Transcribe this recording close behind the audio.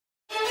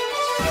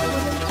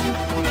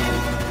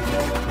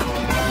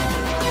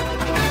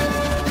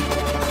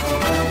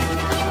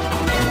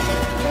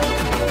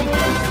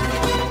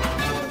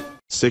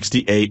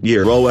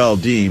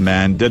"68-year-old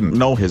man didn't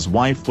know his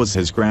wife was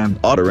his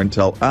granddaughter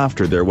until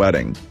after their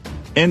wedding.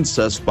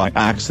 Incest by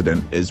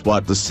accident is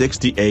what the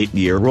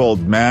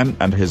 68-year-old man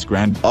and his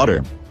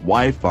granddaughter,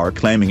 wife are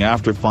claiming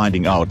after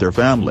finding out their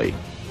family.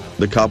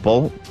 The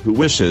couple, who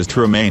wishes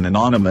to remain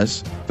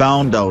anonymous,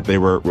 found out they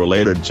were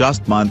related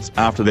just months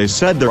after they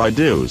said their I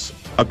do's,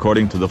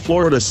 according to the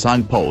Florida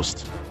Sun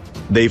Post.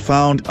 They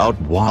found out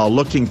while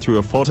looking through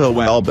a photo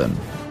album.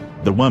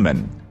 The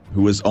woman,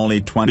 who is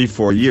only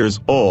 24 years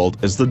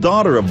old, is the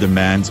daughter of the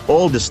man's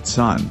oldest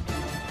son.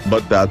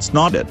 But that's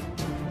not it.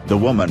 The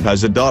woman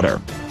has a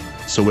daughter.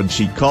 So would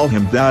she call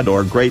him dad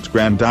or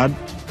great-granddad?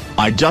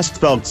 I just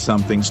felt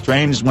something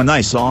strange when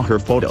I saw her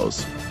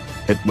photos.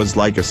 It was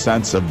like a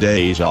sense of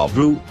déjà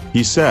vu,"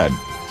 he said.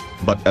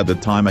 "But at the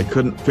time I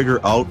couldn't figure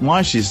out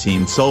why she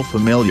seemed so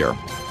familiar.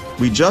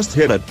 We just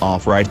hit it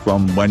off right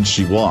from when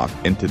she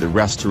walked into the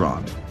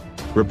restaurant."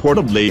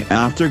 Reportedly,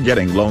 after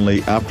getting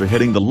lonely after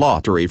hitting the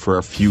lottery for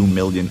a few $1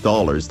 million,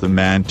 the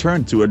man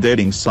turned to a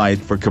dating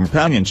site for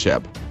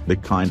companionship, the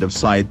kind of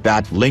site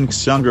that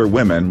links younger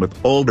women with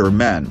older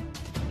men.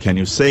 Can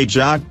you say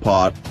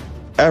jackpot?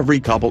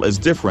 Every couple is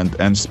different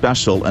and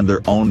special in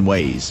their own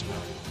ways.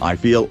 I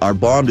feel our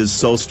bond is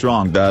so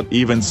strong that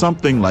even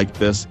something like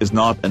this is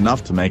not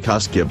enough to make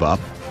us give up,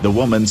 the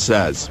woman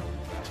says.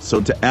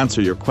 So to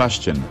answer your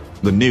question,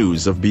 the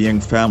news of being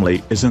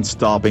family isn't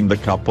stopping the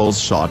couple's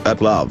shot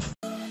at love.